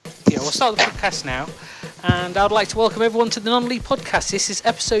start the podcast now, and I would like to welcome everyone to the Non-League Podcast. This is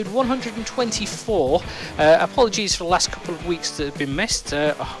episode 124. Apologies for the last couple of weeks that have been missed.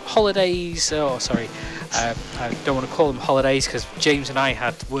 Holidays, I don't want to call them holidays because James and I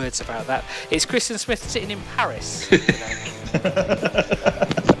had words about that. It's Kristen Smith sitting in Paris.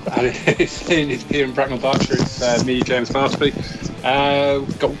 It's here in Bracknell, Berkshire. It's me, James Marsby.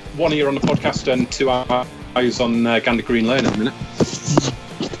 We've got 1 year on the podcast and 2 eyes on Gander Green Lane at the minute.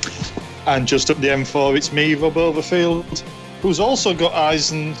 And just up the M4, it's me, Rob Overfield, who's also got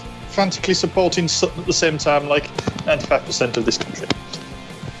eyes and frantically supporting Sutton at the same time, like 95% of this country.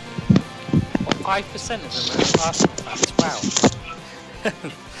 5% of them are wow.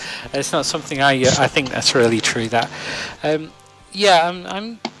 It's not something I think that's really true. That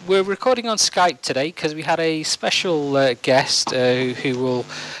we're recording on Skype today because we had a special guest who will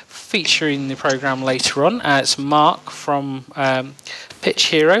feature in the programme later on. It's Mark from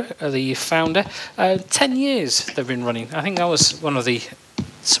Pitchero, the founder. 10 years they've been running. I think that was one of the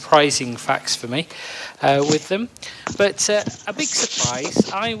surprising facts for me with them. But a big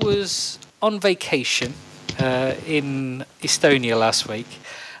surprise, I was on vacation in Estonia last week,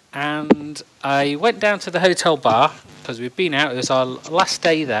 and I went down to the hotel bar because we'd been out. It was our last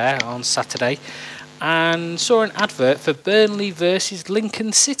day there on Saturday, and saw an advert for Burnley versus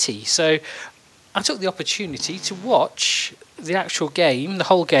Lincoln City. So I took the opportunity to watch the actual game, the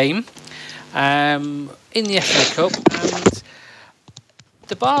whole game, in the FA Cup, and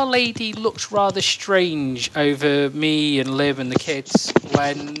the bar lady looked rather strange over me and Liv and the kids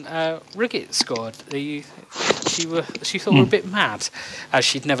when Riggett scored. She thought we were a bit mad, as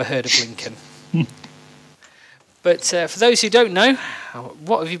she'd never heard of Lincoln. But for those who don't know,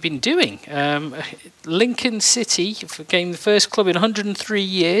 what have you been doing? Lincoln City became the first club in 103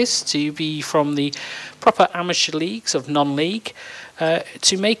 years to be from the proper amateur leagues of non-league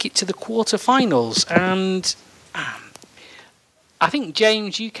to make it to the quarter-finals. And I think,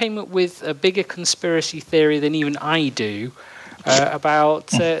 James, you came up with a bigger conspiracy theory than even I do about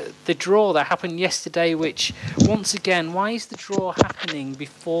the draw that happened yesterday, which, once again, why is the draw happening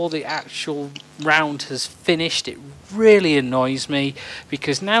before the actual round has finished? It really annoys me,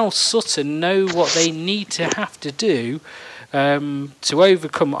 because now Sutton know what they need to have to do to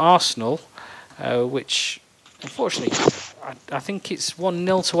overcome Arsenal, which, unfortunately, I think it's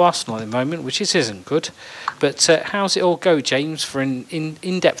 1-0 to Arsenal at the moment, which isn't good. But how's it all go, James, for an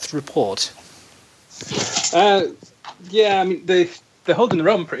in-depth report? Yeah, I mean they're holding their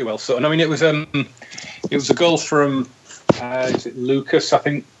own pretty well. So, and I mean it was a goal from is it Lucas, I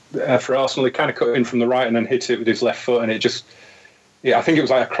think, for Arsenal. He kind of cut in from the right and then hit it with his left foot, and it just, I think it was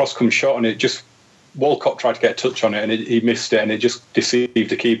like a cross-come shot, and it just, Walcott tried to get a touch on it, and he missed it, and it just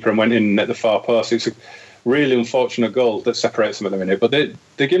deceived the keeper and went in at the far post. It's a really unfortunate goal that separates them at the minute, but they're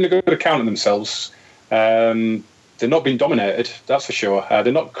giving a good account of themselves. They're not being dominated, that's for sure.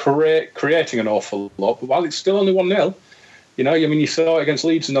 They're not creating an awful lot, but while it's still only 1-0, you saw it against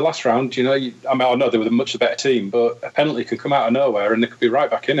Leeds in the last round. I know they were the much better team, but a penalty can come out of nowhere and they could be right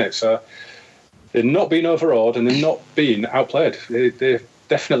back in it. So they're not being overawed and they're not being outplayed. They're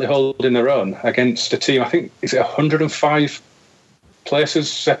definitely holding their own against a team. I think, is it 105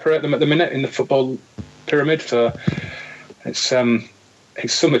 places separate them at the minute in the football pyramid? So it's some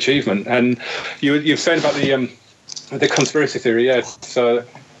achievement. And you've said about the conspiracy theory, yeah. So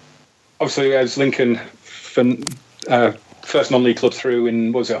obviously, as Lincoln, first non-league club through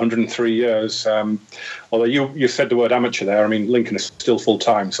in 103 years. Although you said the word amateur there, I mean Lincoln is still full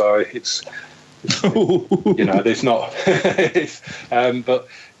time, so it's there's not. But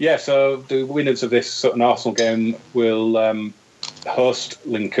yeah, so the winners of this Sutton Arsenal game will host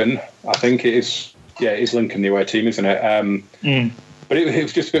Lincoln. I think it is Lincoln the away team, isn't it? But it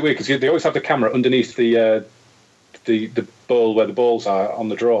was just a bit weird because they always have the camera underneath the bowl where the balls are on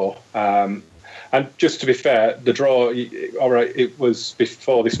the draw. And just to be fair, the draw, all right, it was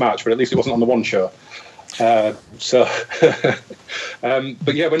before this match, but at least it wasn't on the one show. But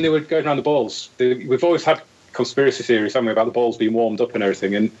yeah, when they were going around the balls, we've always had conspiracy theories, haven't we, about the balls being warmed up and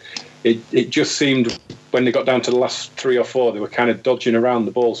everything. And it just seemed when they got down to the last 3 or 4, they were kind of dodging around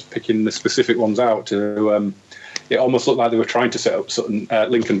the balls, picking the specific ones out to. It almost looked like they were trying to set up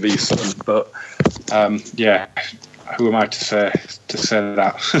Lincoln v Sutton, but yeah, who am I to say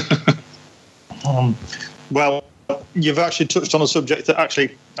that? Well, you've actually touched on a subject that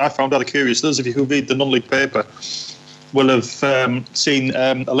actually I found rather curious. Those of you who read the non-league paper will have seen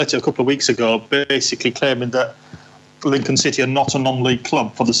a letter a couple of weeks ago basically claiming that Lincoln City are not a non-league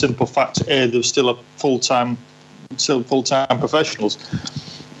club for the simple fact, A, they're still full-time professionals.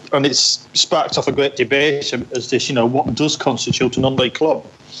 And it's sparked off a great debate as this, what does constitute a non-league club?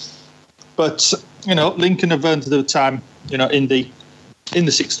 But Lincoln have earned the time. In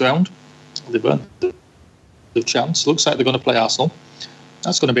the sixth round, they've earned the chance. Looks like they're going to play Arsenal.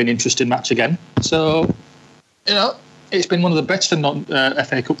 That's going to be an interesting match again. So, it's been one of the better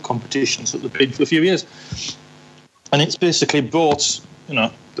FA Cup competitions that they've been for a few years, and it's basically brought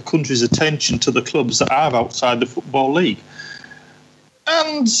the country's attention to the clubs that are outside the Football League.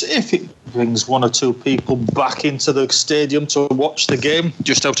 And if it brings one or two people back into the stadium to watch the game,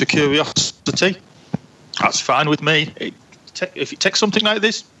 just out of curiosity, that's fine with me. If it takes something like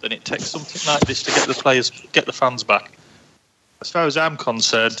this, then it takes something like this to get the players, get the fans back. As far as I'm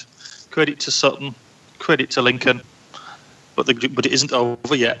concerned, credit to Sutton, credit to Lincoln, but it isn't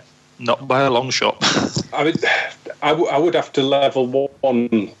over yet, not by a long shot. I mean, I would have to level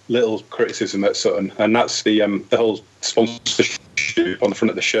one little criticism at Sutton, and that's the whole sponsorship on the front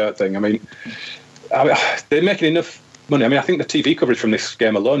of the shirt thing. I mean, they're making enough money. I mean, I think the TV coverage from this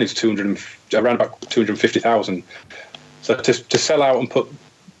game alone is around about 250,000. So to sell out and put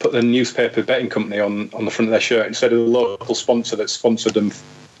the newspaper betting company on the front of their shirt instead of the local sponsor that sponsored them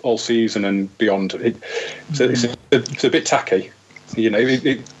all season and beyond, it's a bit tacky.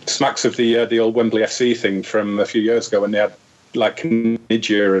 It smacks of the old Wembley FC thing from a few years ago when they had like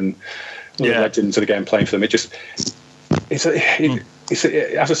Nidia and the legends of the game playing for them. As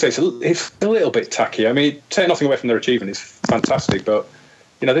I say, it's a little bit tacky. I mean, take nothing away from their achievement; it's fantastic, but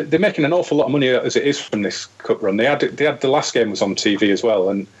they're making an awful lot of money as it is from this cup run. They had the last game was on TV as well,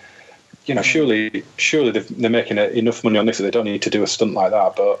 and surely they're making enough money on this that they don't need to do a stunt like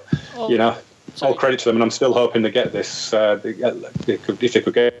that. But all credit to them, and I'm still hoping to get this. If they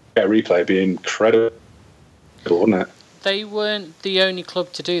could get a replay, it'd be incredible, wouldn't it? They weren't the only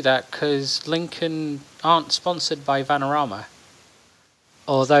club to do that, because Lincoln aren't sponsored by Vanarama,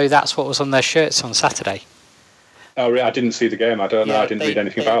 although that's what was on their shirts on Saturday. Oh, I didn't see the game. I don't know. I didn't read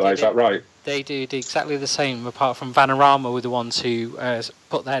anything about that. Is that right? They did exactly the same, apart from Vanarama were the ones who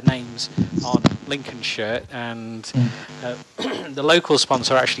put their names on Lincoln's shirt, and the local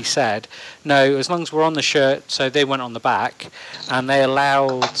sponsor actually said, no, as long as we're on the shirt, so they went on the back, and they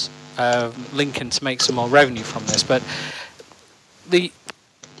allowed Lincoln to make some more revenue from this. But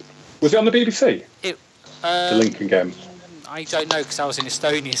was it on the BBC? The Lincoln game? I don't know, because I was in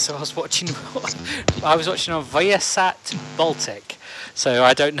Estonia, so I was watching on Viasat Baltic. So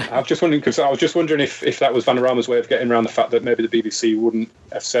I don't know. I was just wondering if that was Vanarama's way of getting around the fact that maybe the BBC wouldn't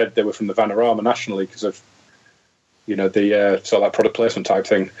have said they were from the Vanarama nationally because of the sort of like product placement type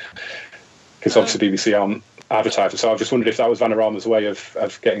thing. Because obviously BBC aren't advertising. So I was just wondering if that was Vanarama's way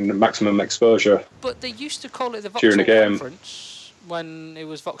of getting the maximum exposure. But they used to call it the Vauxhall Conference when it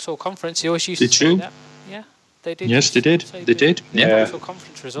was Vauxhall Conference. They always used to say that. Yeah. They did. Yes, they did. They did. Yeah.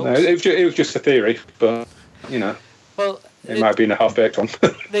 Conference results. No, it was just a theory, but well, it might have been a half-baked one.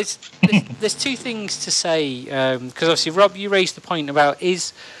 there's two things to say, because obviously, Rob, you raised the point about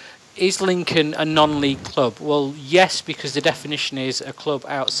is Lincoln a non-league club? Well, yes, because the definition is a club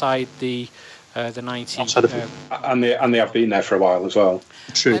outside the 90. And they have been there for a while as well.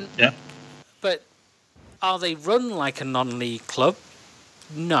 True. Yeah. But are they run like a non-league club?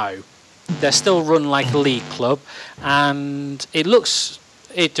 No. They're still run like a league club, and it looks,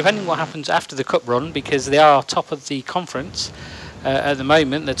 depending on what happens after the cup run, because they are top of the conference at the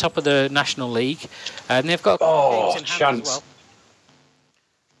moment, they're top of the National League, and they've got games in hand as well.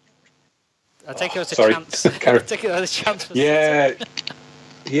 I take it as a chance. Take it as a chance.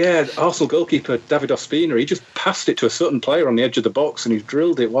 Yeah, Arsenal goalkeeper David Ospina, he just passed it to a Sutton player on the edge of the box, and he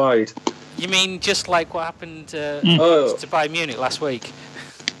drilled it wide. You mean just like what happened to Bayern Munich last week?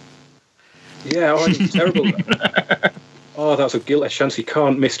 Yeah, it was terrible. That was a guilty chance. He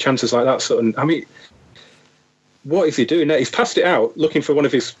can't miss chances like that. Sutton. I mean, what is he doing there? He's passed it out, looking for one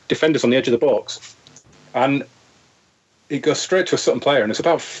of his defenders on the edge of the box, and he goes straight to a Sutton player. And there's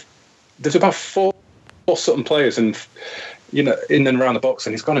about four Sutton players, and in and around the box,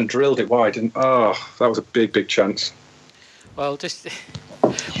 and he's gone and drilled it wide. And that was a big chance. Well,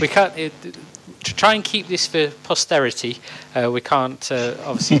 we can't. To try and keep this for posterity, we can't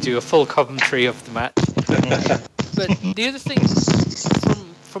obviously do a full commentary of the match. But the other thing,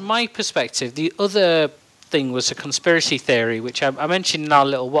 from my perspective, the other thing was a conspiracy theory, which I mentioned in our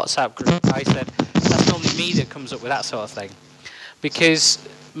little WhatsApp group. I said that's normally me that comes up with that sort of thing, because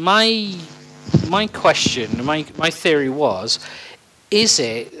my question, my theory was, is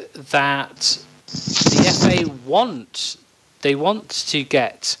it that the FA want to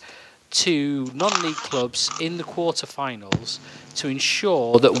get two non-league clubs in the quarter-finals to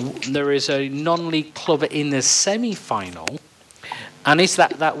ensure that there is a non-league club in the semi-final, and is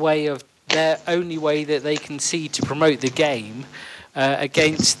that way of their only way that they can see to promote the game,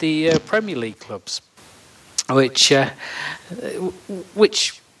 against the Premier League clubs, which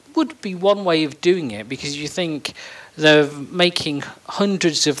would be one way of doing it, because you think they're making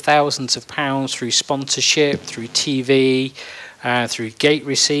hundreds of thousands of pounds through sponsorship, through TV, through gate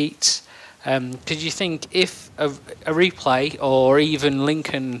receipts. Did you think if a replay, or even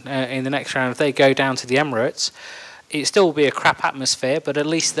Lincoln in the next round, if they go down to the Emirates, it still will be a crap atmosphere, but at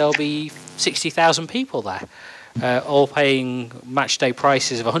least there'll be 60,000 people there, all paying match day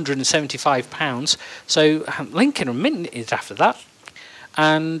prices of £175. So Lincoln are minted after that.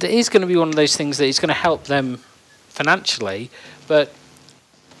 And it is going to be one of those things that is going to help them financially, but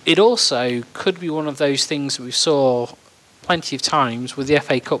it also could be one of those things that we saw plenty of times with the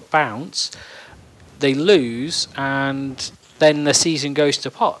FA Cup bounce. They lose, and then the season goes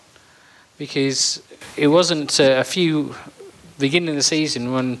to pot, because it wasn't a few beginning of the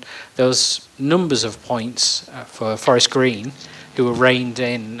season when there was numbers of points for Forest Green, who were reined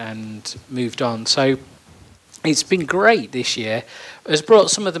in and moved on. So it's been great this year. It has brought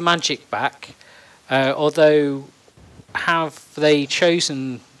some of the magic back, although have they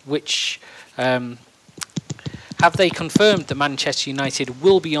chosen which... have they confirmed that Manchester United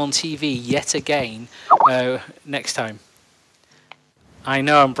will be on TV yet again next time? I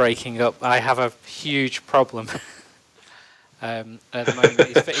know I'm breaking up. I have a huge problem at the moment.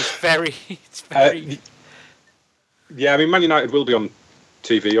 It's very... Yeah, I mean, Man United will be on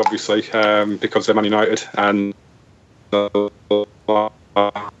TV, obviously, because they're Man United, and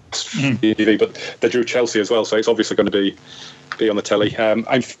TV, but they drew Chelsea as well, so it's obviously going to be on the telly.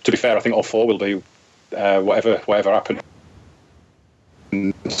 To be fair, I think all four will be, whatever happens.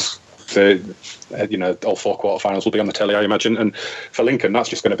 All four quarterfinals will be on the telly, I imagine. And for Lincoln, that's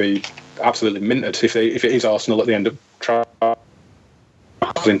just going to be absolutely minted. If it is Arsenal at the end of travelling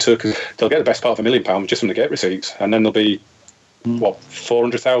to, they'll get the best part of £1 million just from the gate receipts, and then there'll be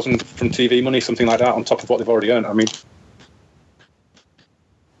 400,000 from TV money, something like that, on top of what they've already earned. I mean,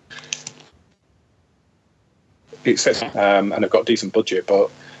 it's and they've got a decent budget, but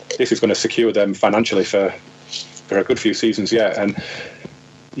this is going to secure them financially for a good few seasons yet. And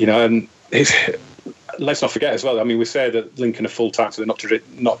and let's not forget as well. I mean, we say that Lincoln are full time, so they're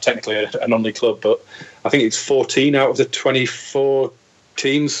not technically a non-league club, but I think it's 14 out of the 24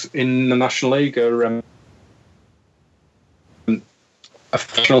 teams in the National League are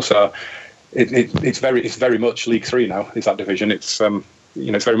professional. So it's very much League 3 now. Is that division? It's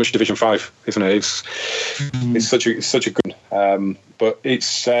it's very much Division 5, isn't it? It's such a good. But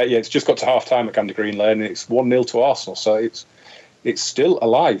it's just got to half time at Gander Green Lane, and it's 1-0 to Arsenal. So it's still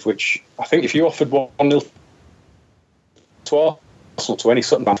alive. Which I think if you offered 1-0 to Arsenal to any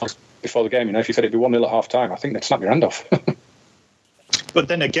Sutton fans before the game, if you said it'd be 1-0 at half time, I think they'd snap your hand off. But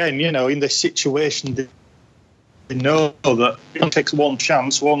then again, in this situation, they know that it takes one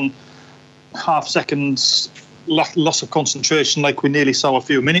chance, one half-second loss of concentration, like we nearly saw a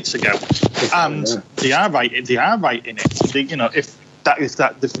few minutes ago, and they are right in it. If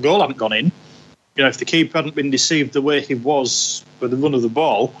the goal hadn't gone in, if the keeper hadn't been deceived the way he was with the run of the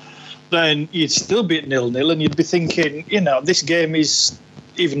ball, then you'd still be at 0-0, and you'd be thinking, this game is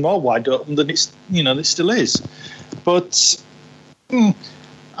even more wide open than it still is. But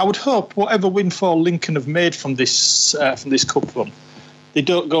I would hope whatever windfall Lincoln have made from this cup run, they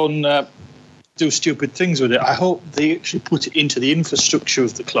don't go and do stupid things with it. I hope they actually put it into the infrastructure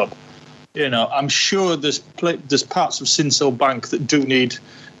of the club. I'm sure there's parts of Sinsel Bank that do need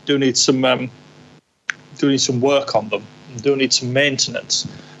some work on them, do need some maintenance,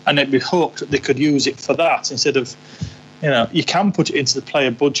 and it'd be hoped that they could use it for that instead of, you can put it into the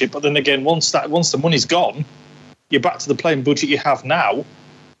player budget, but then again, once the money's gone, you're back to the playing budget you have now,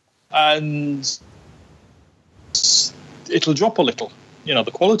 and it'll drop a little.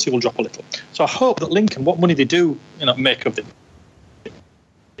 The quality will drop a little. So I hope that Lincoln, what money they do, make of it,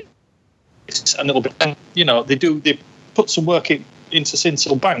 and it'll be, they put some work into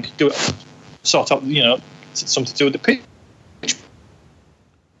Sinsel Bank, do it, sort out, something to do with the pitch,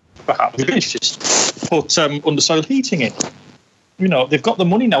 perhaps. Just put undersoil heating in. They've got the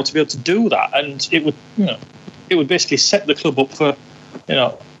money now to be able to do that, and it would basically set the club up for,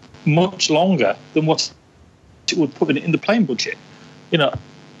 much longer than what it would put in the playing budget.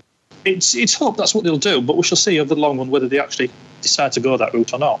 It's hope that's what they'll do, but we shall see over the long run whether they actually decide to go that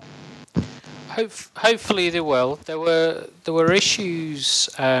route or not. Hopefully they will. There were issues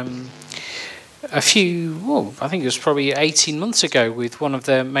I think it was probably 18 months ago with one of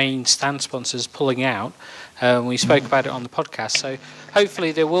their main stand sponsors pulling out. We spoke about it on the podcast, so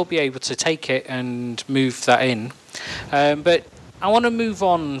hopefully they will be able to take it and move that in. But I want to move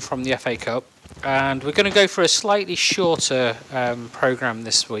on from the FA Cup and we're going to go for a slightly shorter program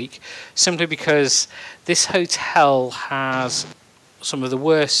this week, simply because this hotel has some of the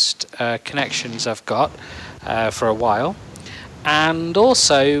worst connections I've got for a while, and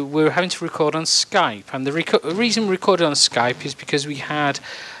also we're having to record on Skype. And the reason we recorded on Skype is because we had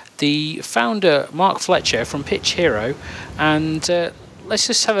the founder, Mark Fletcher from Pitchero, and let's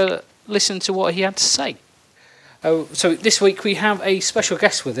just have a listen to what he had to say. So this week we have a special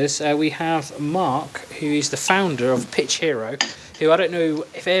guest with us. We have Mark, who is the founder of Pitchero, who I don't know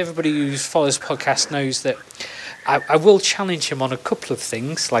if everybody who follows the podcast knows that I will challenge him on a couple of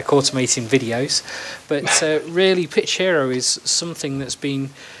things, like automating videos, but really Pitchero is something that's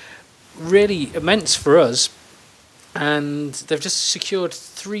been really immense for us, and they've just secured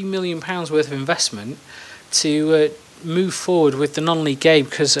 £3 million worth of investment to move forward with the non-league game,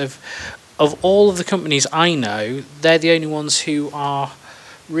 because of all of the companies I know, they're the only ones who are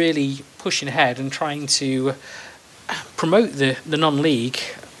really pushing ahead and trying to promote the non-league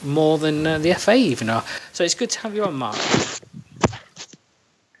more than the FA even are. So it's good to have you on, Mark.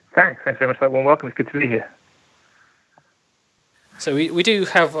 Thanks very much for that warm welcome. It's good to be here. So we do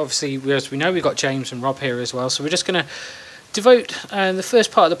have, obviously, as we know, we've got James and Rob here as well. So we're just going to devote the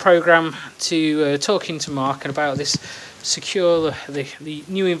first part of the programme to talking to Mark and about this secure the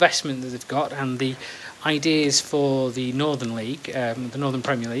new investment that they've got and the ideas for the Northern League, the Northern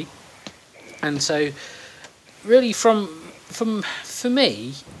Premier League. And so really for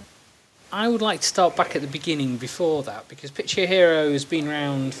me, I would like to start back at the beginning before that, because Pitchero has been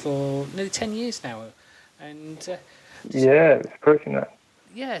around for nearly 10 years now. And it's approaching that.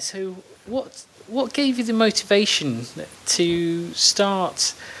 Yeah, so what gave you the motivation to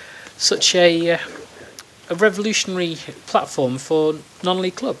start such a revolutionary platform for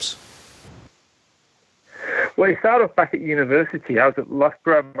non-league clubs? Well, it started off back at university. I was at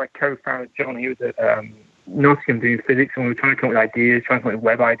Loughborough. My co-founder, John, he was at Nottingham doing physics, and we were trying to come up with ideas, trying to come up with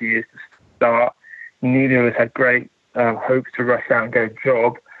web ideas to start. Neither of us had great hopes to rush out and get a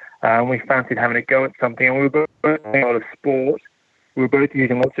job. We fancied having a go at something, and we were both doing a lot of sport. We were both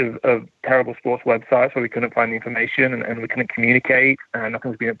using lots of terrible sports websites where we couldn't find the information and we couldn't communicate, and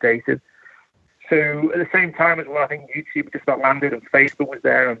nothing was being updated. So at the same time as well, I think YouTube just about landed, and Facebook was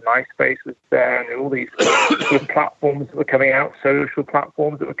there, and MySpace was there, and all these sort of platforms that were coming out, social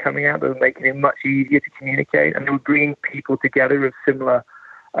platforms that were coming out that were making it much easier to communicate, and they were bringing people together of similar,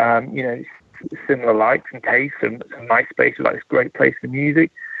 similar likes and tastes. And MySpace was like this great place for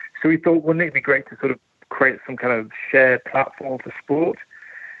music. So we thought, wouldn't it be great to sort of create some kind of shared platform for sport?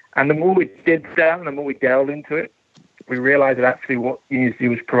 And the more we did that, and the more we delved into it, we realized that actually what you need to do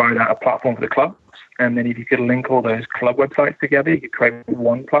was provide out a platform for the clubs. And then if you could link all those club websites together, you could create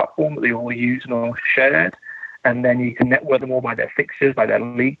one platform that they all use and all shared. And then you can network them all by their fixtures, by their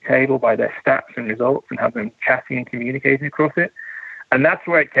league table, by their stats and results, and have them chatting and communicating across it. And that's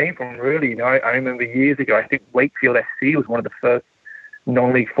where it came from, really. I remember years ago, I think Wakefield SC was one of the first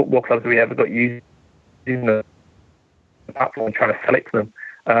non-league football clubs we ever got using the platform and trying to sell it to them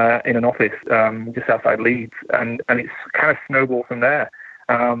in an office just outside Leeds, and it's kind of snowballed from there.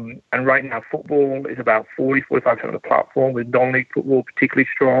 And right now, football is about 40-45% of the platform, with non-league football particularly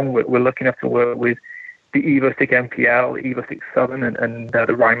strong. We're lucky enough to work with the EvoStick MPL, the EvoStick Southern, and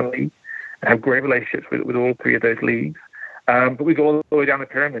the Ryman League, and have great relationships with all three of those leagues. But we go all the way down the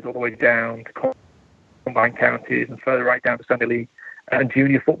pyramids, all the way down to combined counties, and further right down to Sunday League and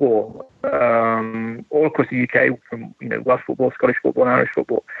junior football, all across the UK, from Welsh football, Scottish football, and Irish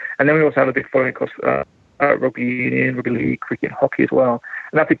football. And then we also have a big following across rugby union, rugby league, cricket, and hockey as well.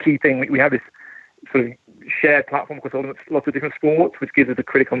 And that's a key thing. We have this sort of shared platform across lots of different sports, which gives us a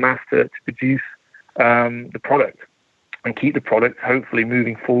critical mass to produce the product and keep the product hopefully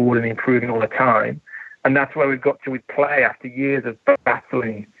moving forward and improving all the time. And that's where we've got to with Play, after years of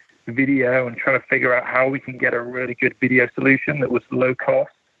battling video and trying to figure out how we can get a really good video solution that was low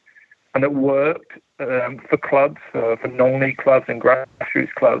cost and that worked for clubs, for non-league clubs and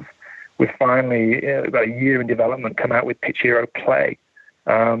grassroots clubs. We've finally, about a year in development, come out with Pitchero Play.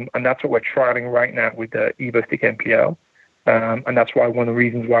 And that's what we're trialing right now with the EvoStick MPL. And that's why one of the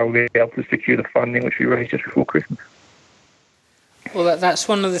reasons why we'll be able to secure the funding, which we raised just before Christmas. Well, that's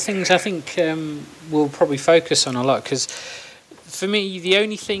one of the things I think we'll probably focus on a lot, because for me, the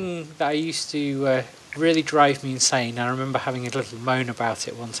only thing that I used to really drive me insane, I remember having a little moan about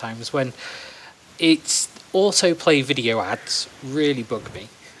it one time, was when it's autoplay video ads really bug me.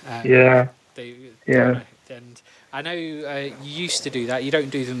 Yeah. And I know you used to do that. You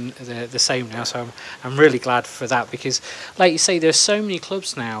don't do them the same now, so I'm really glad for that, because, like you say, there's so many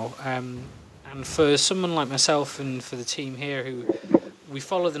clubs now, and for someone like myself and for the team here who we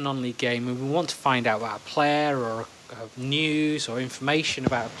follow the non-league game and we want to find out about a player or news or information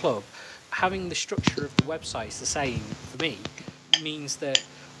about a club, having the structure of the website is the same for me, means that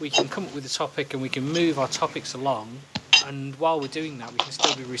we can come up with a topic and we can move our topics along, and while we're doing that we can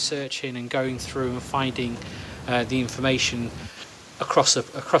still be researching and going through and finding the information across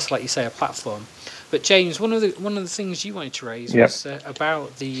like you say, a platform. But James, one of the things you wanted to raise was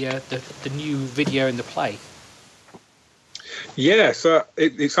about the new video in the play. Yeah, so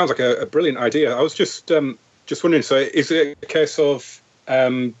it sounds like a brilliant idea. I was just wondering, so is it a case of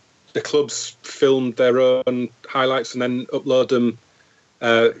the clubs filmed their own highlights and then upload them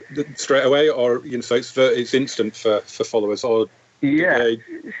straight away, or so it's instant for followers, or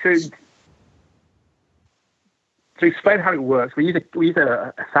To explain how it works, we use a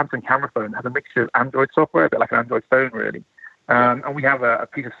Samsung camera phone that has a mixture of Android software, a bit like an Android phone really, and we have a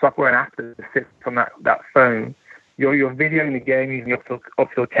piece of software and app that sits on that phone. You're videoing the game using your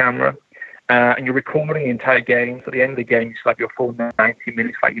optical camera, and you're recording the entire game. So at the end of the game, you just like your full 90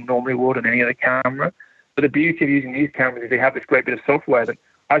 minutes like you normally would on any other camera. But the beauty of using these cameras is they have this great bit of software that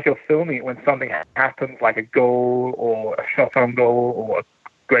as you're filming it, when something happens like a goal or a shot on goal or a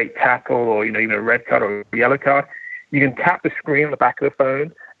great tackle or even a red card or a yellow card, you can tap the screen on the back of the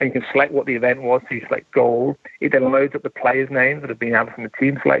phone and you can select what the event was. So you select goal. It then loads up the players' names that have been added from the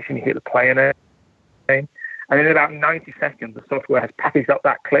team selection. You hit the player name. And in about 90 seconds, the software has packaged up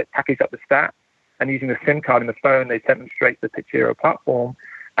that clip, packaged up the stat, and using the SIM card in the phone, they sent them straight to the Pitchero platform.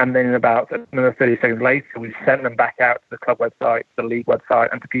 And then in about another 30 seconds later, we sent them back out to the club website, the league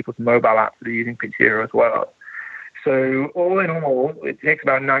website, and to people's mobile apps that are using Pitchero as well. So all in all, it takes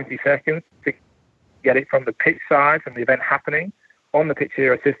about 90 seconds to get it from the pitch side, from the event happening, on the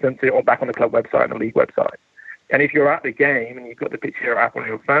Pitchero system to back on the club website and the league website. And if you're at the game and you've got the Pitchero app on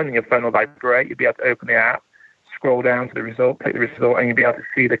your phone and your phone will vibrate, you'll be able to open the app, scroll down to the result, click the result, and you'll be able to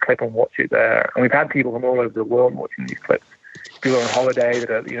see the clip and watch it there. And we've had people from all over the world watching these clips. People on holiday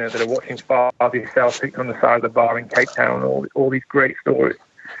that are watching Farley Celtic on the side of the bar in Cape Town, all these great stories.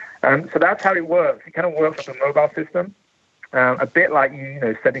 So that's how it works. It kind of works like a mobile system, a bit like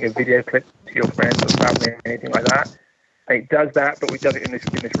sending a video clip to your friends or family, anything like that. And it does that, but we does it in this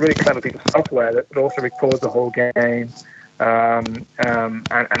really clever piece of software that also records the whole game and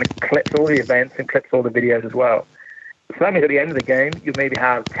it clips all the events and clips all the videos as well. So that means at the end of the game, you maybe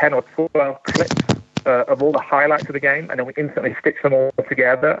have 10 or 12 clips of all the highlights of the game, and then we instantly stitch them all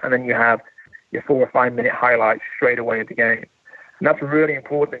together, and then you have your 4 or 5 minute highlights straight away of the game. And that's really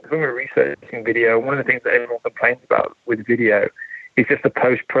important because when we're researching video, one of the things that everyone complains about with video is just the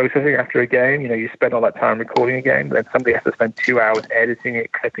post-processing after a game. You spend all that time recording a game, but then somebody has to spend 2 hours editing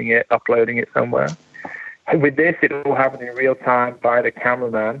it, clipping it, uploading it somewhere. And with this, it all happens in real time by the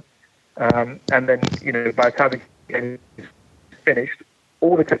cameraman. And then, by the time the game is finished,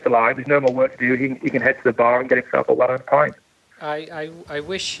 all the clips are live. There's no more work to do. He can head to the bar and get himself a well-earned pint. I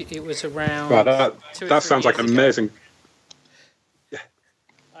wish it was around. Wow, that sounds like an amazing.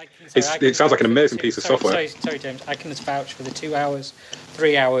 It sounds like an amazing piece of software. Sorry, James. I can just vouch for the 2 hours,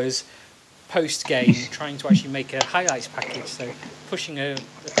 3 hours post-game trying to actually make a highlights package. So pushing a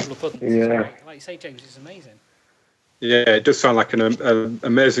couple of buttons. Yeah. Like you say, James, it's amazing. Yeah, it does sound like an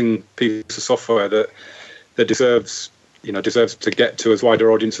amazing piece of software that deserves to get to as wide an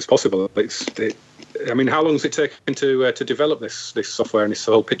audience as possible. How long has it taken to develop this software and this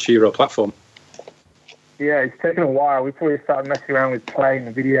whole Pitchero platform? Yeah, it's taken a while. We probably started messing around with playing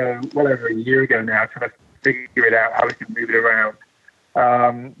the video well over a year ago now, trying to figure it out, how we can move it around.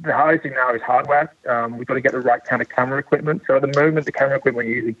 The hardest thing now is hardware. We've got to get the right kind of camera equipment. So at the moment, the camera equipment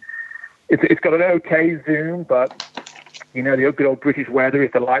we're using, it's got an okay zoom, but the good old British weather,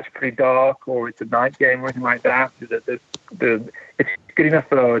 if the light's pretty dark or it's a night game or anything like that, it's good enough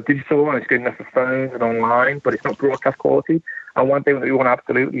for digital and it's good enough for phones and online, but it's not broadcast quality. And one thing that we want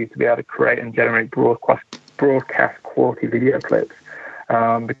absolutely is to be able to create and generate broadcast quality video clips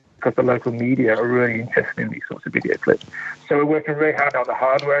because the local media are really interested in these sorts of video clips. So we're working really hard on the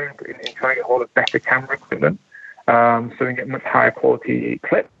hardware in trying to get hold of better camera equipment so we can get much higher quality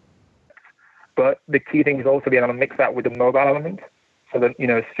clips. But the key thing is also being able to mix that with the mobile element so that,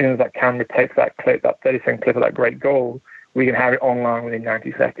 as soon as that camera takes that clip, that 30-second clip of that great goal, we can have it online within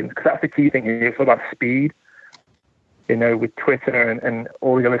 90 seconds. Because that's the key thing here. It's all about speed. With Twitter and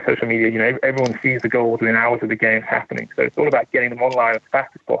all the other social media, everyone sees the goals within hours of the game happening. So it's all about getting them online as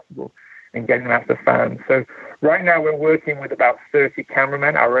fast as possible and getting them out to the fans. So right now we're working with about 30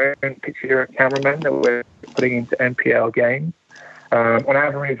 cameramen, our own Pitchero cameramen that we're putting into NPL games. On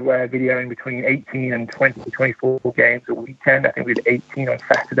average, we're videoing between 18 and 20 to 24 games a weekend. I think we did 18 on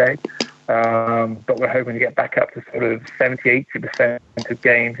Saturday. but we're hoping to get back up to sort of 70-80% of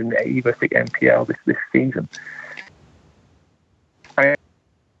games in the Evo Stick MPL this season. I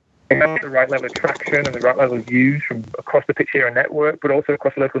have the right level of traction and the right level of views from across the Pitchero network, but also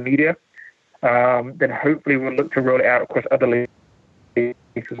across local media. Then hopefully we'll look to roll it out across other leagues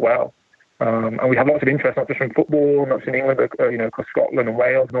as well. And we have lots of interest, not just from football, not just in England, but across Scotland and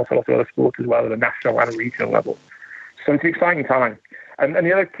Wales, and also lots of other sports as well at a national and a regional level. So it's an exciting time. And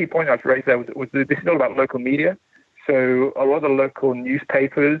the other key point I'd raise there was that this is all about local media. So a lot of the local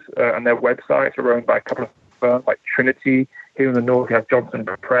newspapers and their websites are owned by a couple of firms like Trinity. Here in the north, you have Johnson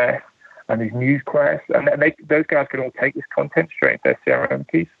Press and these news press. And those guys can all take this content straight into their CRM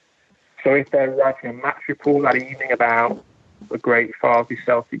piece. So if they're writing a match report that evening about a great Farsley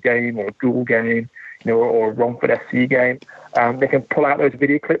Celtic game or a Gould game, or a Romford SC game, they can pull out those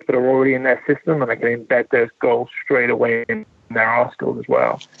video clips that are already in their system and they can embed those goals straight away in their articles as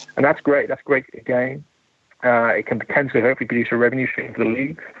well. And that's great. That's great for the game. It can potentially hopefully produce a revenue stream for the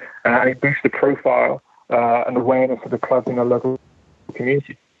leagues, and it boosts the profile and awareness of the clubs in the local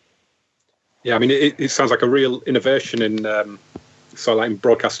community. Yeah, I mean, it sounds like a real innovation in sort of like in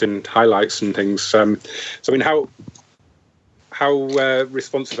broadcasting highlights and things. So I mean, how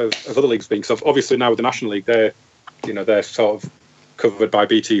responsive have other leagues been? Because obviously now with the National League, they're sort of covered by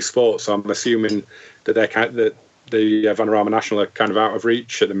BT Sports. So I'm assuming that the Vanarama National are kind of out of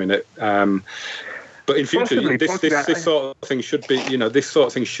reach at the minute. But in future, this sort of thing should be, this sort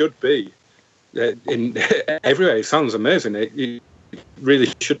of thing should be in everywhere. It sounds amazing. It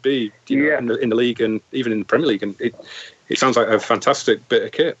really should be, in the league and even in the Premier League. And it sounds like a fantastic bit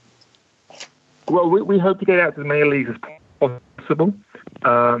of kit. Well, we hope to get out to the many leagues as possible.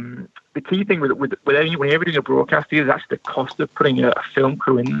 The key thing whenever you're doing a broadcast is actually the cost of putting a film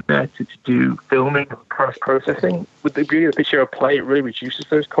crew in there to do filming and post-processing. With the beauty of the Pitchero Play, it really reduces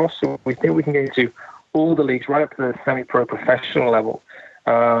those costs. So we think we can get into all the leagues right up to the semi-pro professional level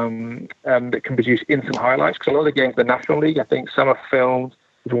that can produce instant highlights. Because a lot of the games in the National League, I think some are filmed.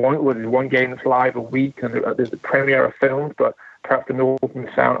 There's one game that's live a week, and there's the premiere are filmed, but perhaps the North and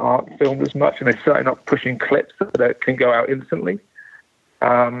the South aren't filmed as much, and they're certainly not pushing clips that can go out instantly.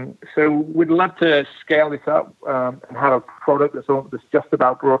 So we'd love to scale this up and have a product that's just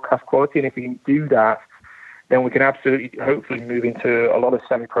about broadcast quality. And if we can do that, then we can absolutely, hopefully, move into a lot of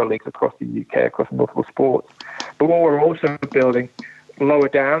semi-pro leagues across the UK, across multiple sports. But what we're also building lower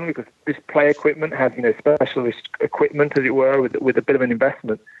down, because this play equipment has, specialist equipment, as it were, with a bit of an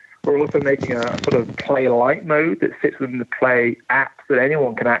investment. We're also making a sort of play light mode that sits within the play app that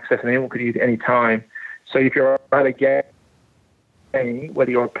anyone can access and anyone can use at any time. So if you're at a game,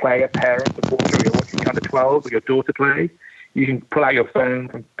 whether you're a player, parent, supporter, or you're watching under 12 or your daughter play, you can pull out your phone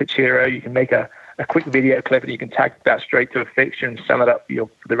from Pitchero. You can make a quick video clip and you can tag that straight to a fixture and sell it up for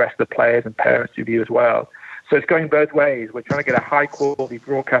the rest of the players and parents to view as well. So it's going both ways. We're trying to get a high quality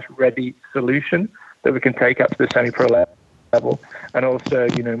broadcast ready solution that we can take up to the semi-pro level, and also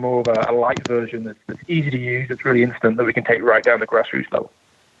more of a light version that's easy to use, that's really instant, that we can take right down the grassroots level.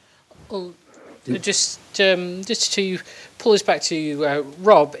 Well, just to pull us back to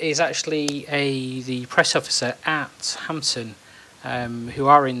Rob is actually the press officer at Hampton, who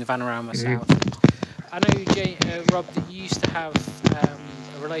are in the Vanarama South. I know, Rob, that you used to have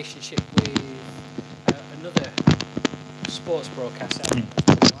a relationship with another sports broadcaster.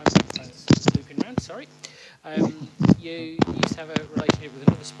 Looping around, sorry. You used to have a relationship with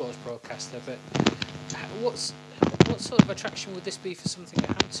another sports broadcaster, but what sort of attraction would this be for something at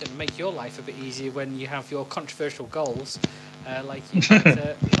Hampton? Make your life a bit easier when you have your controversial goals like you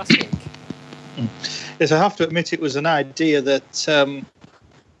had last week? Yes, I have to admit it was an idea that I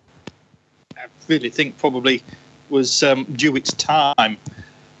really think probably was due its time.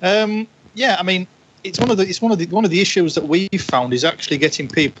 Yeah, I mean, it's one of the issues that we found is actually getting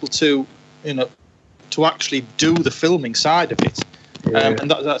people to to actually do the filming side of it, and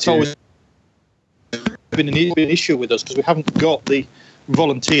that's always been an issue with us, because we haven't got the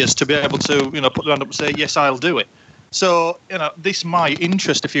volunteers to be able to put their hand up and say yes, I'll do it. So this might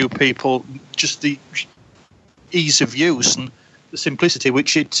interest a few people, just the ease of use and the simplicity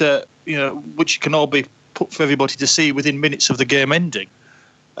which which can all be put for everybody to see within minutes of the game ending.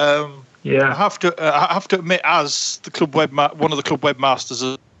 I have to admit, as the club one of the club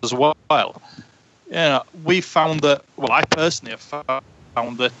webmasters as well, we found that. Well, I personally have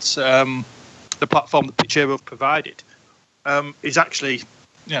found that the platform that Pitchero have provided is actually,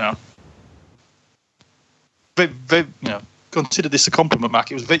 very, very, consider this a compliment,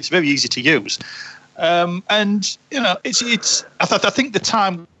 Mark. It's very easy to use, and it's. I think the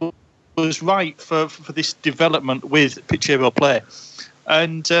time was right for this development with Pitchero Play,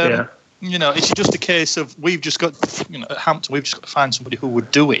 and it's just a case of we've just got, at Hampton, we've just got to find somebody who would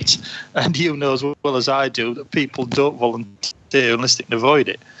do it. And you know as well as I do that people don't volunteer unless they can avoid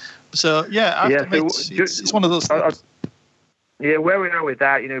it. So, it's one of those things. Yeah, where we are with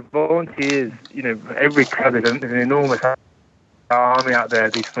that, volunteers, every club is an enormous army out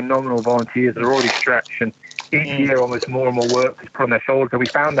there, these phenomenal volunteers that are already stretched, and each year almost more and more work is put on their shoulders. And we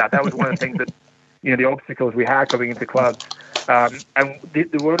found that was one of the things that, the obstacles we had coming into clubs. And the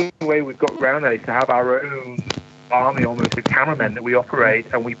only way we've got around that is to have our own army, almost of cameramen that we operate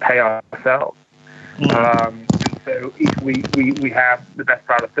and we pay ourselves. And so each week we have the best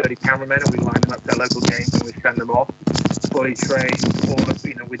part of 30 cameramen, and we line them up to their local games and we send them off, fully trained,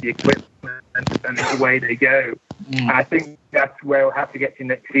 with the equipment, and away they go. And I think that's where we'll have to get to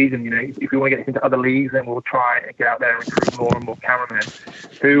next season. If we want to get into other leagues, then we'll try and get out there and recruit more and more cameramen.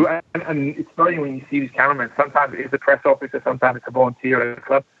 Who, and it's funny when you see these cameramen. Sometimes it is the press officer, sometimes it's a volunteer at a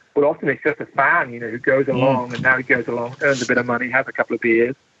club, but often it's just a fan, who goes along, and now he goes along, earns a bit of money, has a couple of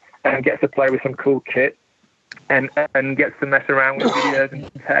beers, and gets to play with some cool kit, and gets to mess around with videos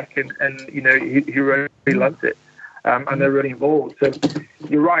and tech, and he really loves it. And they're really involved. So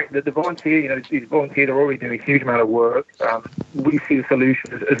you're right that the volunteer, these volunteers are already doing a huge amount of work. We see the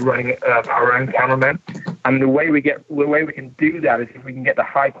solution as running our own cameramen, and the way we can do that is if we can get the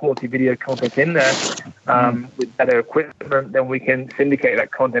high quality video content in there with better equipment, then we can syndicate that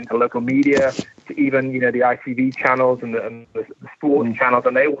content to local media, to even the ITV channels and the sports channels,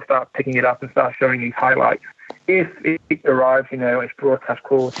 and they will start picking it up and start showing these highlights. If it arrives, it's broadcast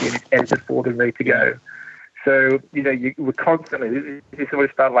quality and it's edited for and ready to go. So, we're constantly, it's always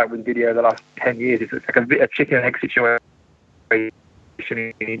started like with video the last 10 years. It's like a chicken and egg situation.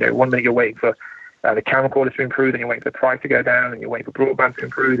 One minute you're waiting for the camera quality to improve, then you're waiting for the price to go down, and you're waiting for broadband to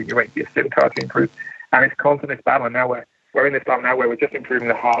improve, and you're waiting for your SIM card to improve. And it's constantly this battle. And now we're in this time now where we're just improving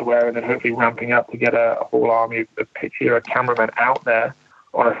the hardware and then hopefully ramping up to get a whole army of Pitchero cameramen out there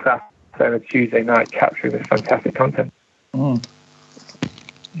on a Saturday and a Tuesday night capturing this fantastic content.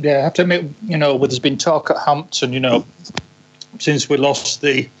 Yeah, I have to admit, there's been talk at Hampton, since we lost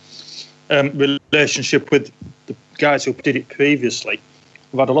the relationship with the guys who did it previously.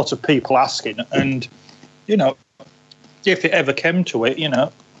 We've had a lot of people asking, and, if it ever came to it,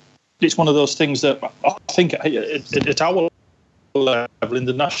 it's one of those things that I think at our level in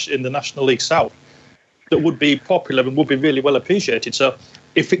the National League South that would be popular and would be really well appreciated. So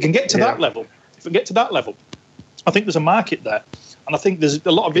if it can get to that level, I think there's a market there. And I think there's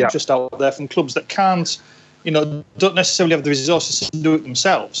a lot of interest out there from clubs that can't, don't necessarily have the resources to do it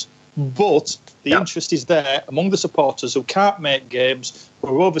themselves. But the interest is there among the supporters who can't make games,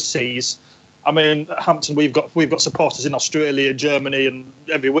 who are overseas. I mean, at Hampton, we've got supporters in Australia, Germany, and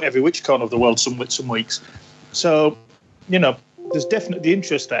every which corner of the world some weeks. So, there's definitely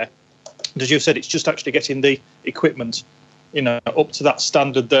interest there. And as you said, it's just actually getting the equipment, up to that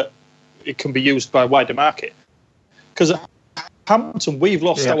standard that it can be used by a wider market. Because Hampton, we've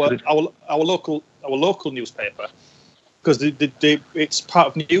lost our local newspaper because it's part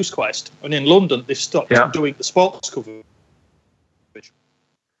of NewsQuest, and in London they've stopped doing the sports coverage.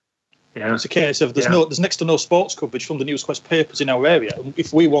 Yeah. It's a case of there's next to no sports coverage from the NewsQuest papers in our area, and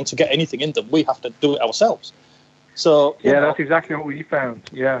if we want to get anything in them, we have to do it ourselves. So that's exactly what we found.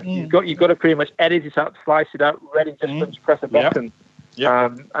 Yeah, you've got to pretty much edit it up, slice it up, ready just to press a button.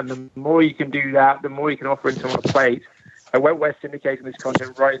 And the more you can do that, the more you can offer into a plate. And we're syndicating this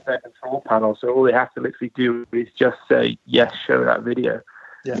content right at their control panel, so all they have to literally do is just say yes, show that video.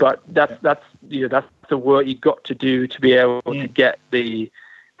 Yeah. But that's the work you've got to do to be able to get the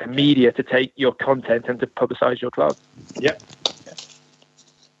media to take your content and to publicise your club. Yeah.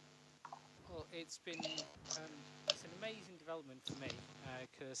 Well, it's been it's an amazing development for me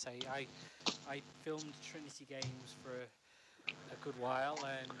because I filmed Trinity games for a good while,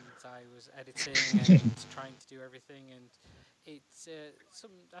 and I was editing and trying to do everything, and it's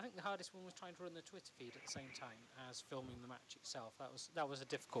I think the hardest one was trying to run the Twitter feed at the same time as filming the match itself. That was a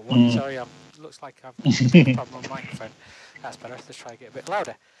difficult one. Sorry, looks like I've got a problem on the microphone. That's better. Let's try to get a bit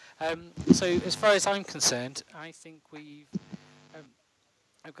louder. So as far as I'm concerned, I think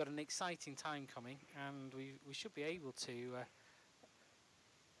I've got an exciting time coming, and we should be able to.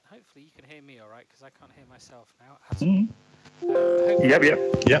 Hopefully, you can hear me all right, because I can't hear myself now.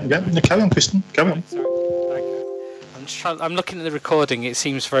 Yep. Carry on, Kristen. Carry on. Sorry. I'm looking at the recording. It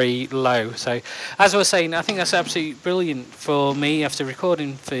seems very low. So, as I was saying, I think that's absolutely brilliant for me. After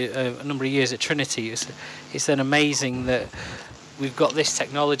recording for a number of years at Trinity, it's then amazing that we've got this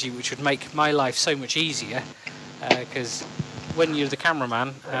technology which would make my life so much easier. Because when you're the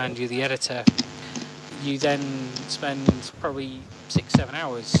cameraman and you're the editor, you then spend probably 6-7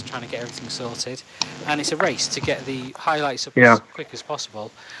 hours trying to get everything sorted, and it's a race to get the highlights up as quick as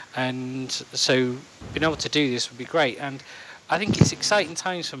possible. And so being able to do this would be great. And I think it's exciting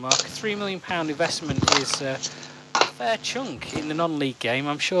times for Mark. £3 million investment is a fair chunk in the non-league game.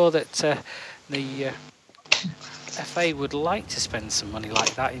 I'm sure that the FA would like to spend some money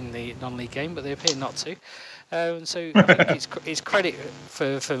like that in the non-league game, but they appear not to. So I think it's credit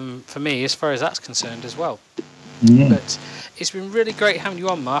for me as far as that's concerned as well. But it's been really great having you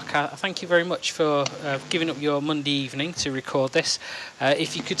on, Mark. I thank you very much for giving up your Monday evening to record this.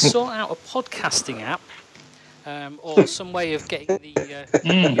 If you could sort out a podcasting app or some way of getting the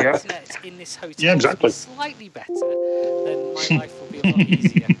internet in this hotel to be slightly better, then my life will be a lot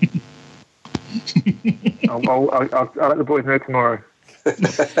easier. I'll let the boys know tomorrow.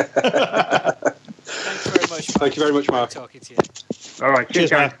 Thank you very much, Mark. Talking to you. All right. Cheers,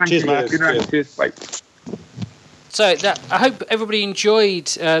 guys. Cheers, Mark. Good night. Cheers. Bye. So I hope everybody enjoyed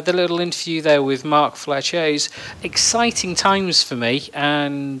the little interview there with Mark Fletcher. It's exciting times for me,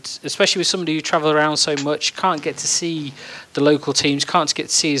 and especially with somebody who travels around so much, can't get to see the local teams, can't get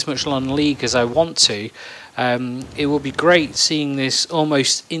to see as much non-league as I want to. It will be great seeing this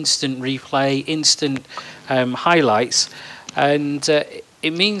almost instant replay, instant highlights, and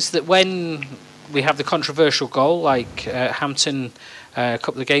it means that when we have the controversial goal like Hampton a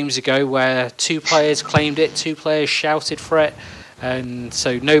couple of games ago, where 2 players claimed it, 2 players shouted for it, and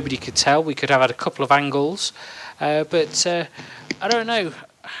so nobody could tell. We could have had a couple of angles, but I don't know.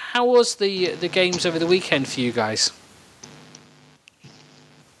 How was the games over the weekend for you guys?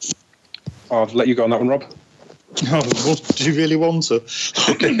 I'll let you go on that one, Rob. Oh, do you really want to?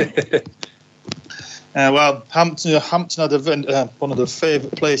 Well, Hampton had one of the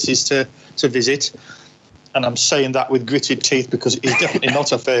favourite places to visit. And I'm saying that with gritted teeth because it is definitely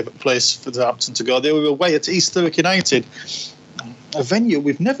not a favourite place for Hampton to go. They were away at East Thurrock United, a venue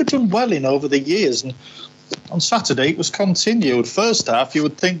we've never done well in over the years. And on Saturday it was continued. First half, you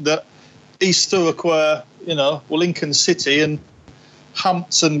would think that East Thurrock were Lincoln City and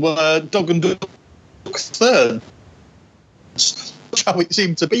Hampton were dog and duck third. That's how it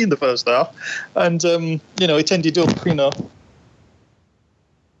seemed to be in the first half. And, it ended up,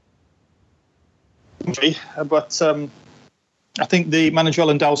 but I think the manager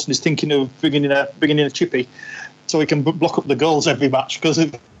Alan Dowson is thinking of bringing in a chippy so he can block up the goals every match, because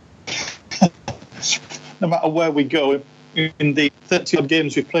no matter where we go in the 30 odd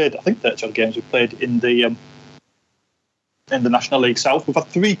games we've played, in the National League South, we've had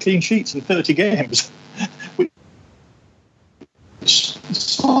 3 clean sheets in 30 games, which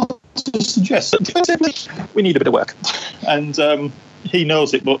sort of suggests that we need a bit of work, and he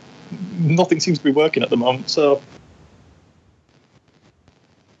knows it, but nothing seems to be working at the moment, so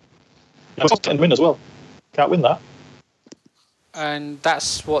and win as well. Can't win that. And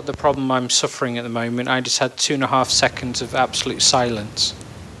that's what the problem I'm suffering at the moment. I just had 2.5 seconds of absolute silence.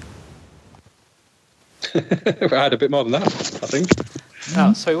 I had a bit more than that, I think.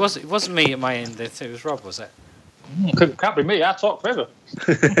 Oh, so it wasn't me at my end. It was Rob, was it? Can't be me. I talk forever.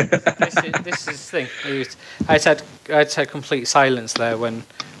 This is the thing. I had complete silence there when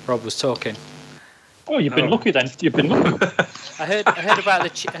Rob was talking. Oh, you've been lucky then. You've been lucky. I heard about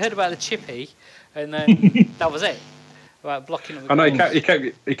the chippy, and then that was it. About blocking up the goals.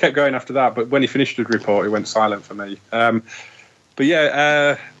 He kept going after that, but when he finished the report, he went silent for me. But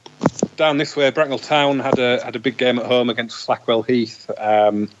yeah, down this way, Bracknell Town had a big game at home against Slackwell Heath.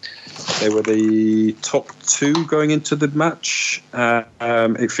 They were the top 2 going into the match.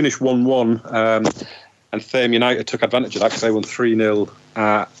 It finished 1-1, and Thame United took advantage of that because they won 3-0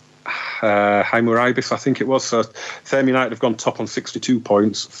 at Highmoor Ibis, I think it was. So Thame United have gone top on 62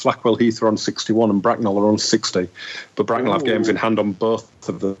 points. Flackwell Heath are on 61, and Bracknell are on 60. But Bracknell have games in hand on both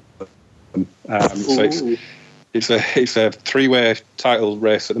of them. So it's a 3-way title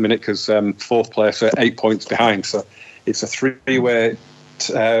race at the minute, because 4th place are 8 points behind. So it's a 3-way.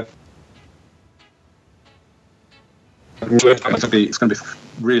 It's going to be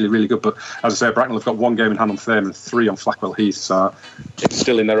really, really good. But as I say, Bracknell have got 1 game in hand on Thame and 3 on Flackwell Heath, so it's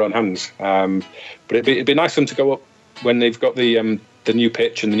still in their own hands. But it'd be nice for them to go up when they've got the new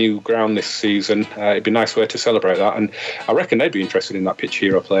pitch and the new ground this season. It'd be a nice way to celebrate that, and I reckon they'd be interested in that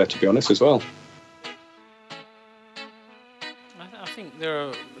Pitchero player, to be honest, as well. I think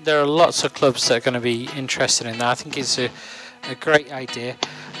there are lots of clubs that are going to be interested in that. I think it's a great idea.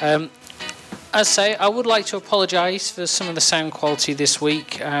 As I say, I would like to apologise for some of the sound quality this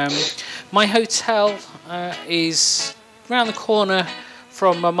week. My hotel is round the corner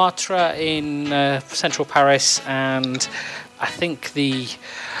from Montmartre in central Paris, and I think the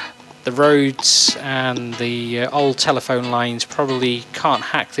the roads and the old telephone lines probably can't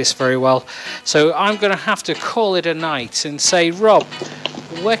hack this very well. So I'm going to have to call it a night and say, Rob,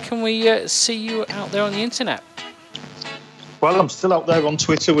 where can we see you out there on the internet? Well, I'm still out there on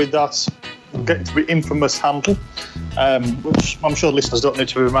Twitter with that getting to be infamous handle, which I'm sure listeners don't need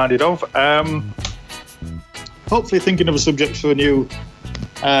to be reminded of. Hopefully thinking of a subject for a new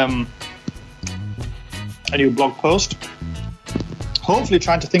blog post. Hopefully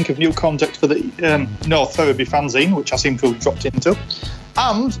trying to think of new content for the North Ferriby fanzine, which I seem to have dropped into.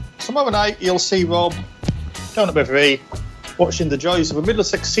 And tomorrow night you'll see Rob down at Beverley watching the joys of a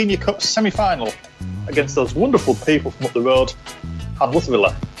Middlesex Senior Cup semi-final against those wonderful people from up the road and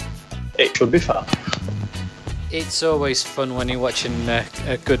Wutherilla. It should be fun. It's always fun when you're watching a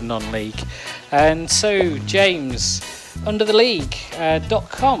good non-league. And so, James,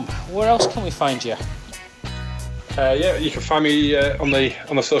 undertheleague.com, where else can we find you? You can find me on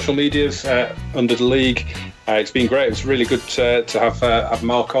the social medias under the league. It's been great. It's really good to have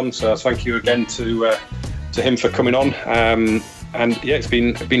Mark on. So thank you again to him for coming on. And yeah, it's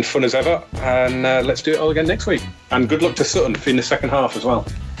been fun as ever. And let's do it all again next week. And good luck to Sutton in the second half as well.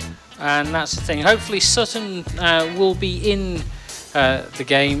 And that's the thing. Hopefully Sutton will be in the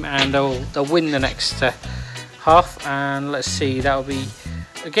game and they'll win the next half. And let's see, that'll be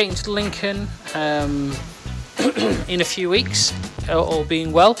against Lincoln. In a few weeks, all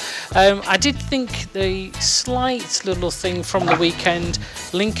being well. I did think the slight little thing from the weekend,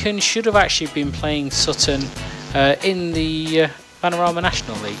 Lincoln should have actually been playing Sutton in the Panorama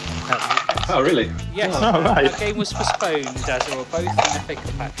National League. Oh, really? Yes. Oh, right. That game was postponed as they were both in FA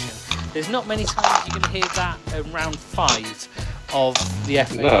Cup action. There's not many times you're going to hear that in round 5 of the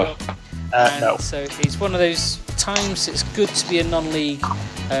FA Cup. No. So it's one of those times it's good to be a non-league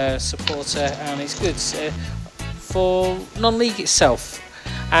supporter, and it's good for non-league itself.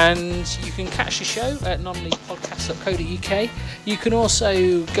 And you can catch the show at nonleaguepodcast.co.uk. You can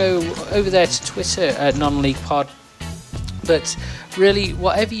also go over there to Twitter at nonleaguepod. But really,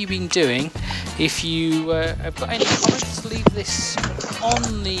 whatever you've been doing, if you have got any comments, leave this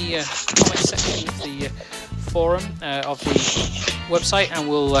on the comment section of the forum of the website, and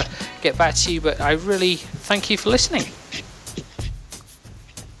we'll get back to you. But I really thank you for listening.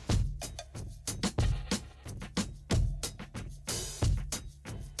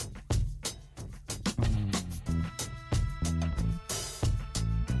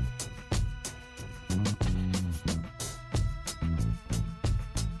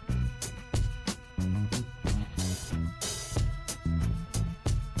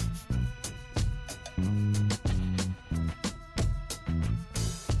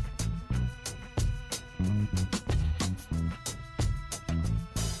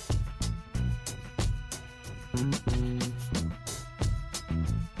 Mm-hmm.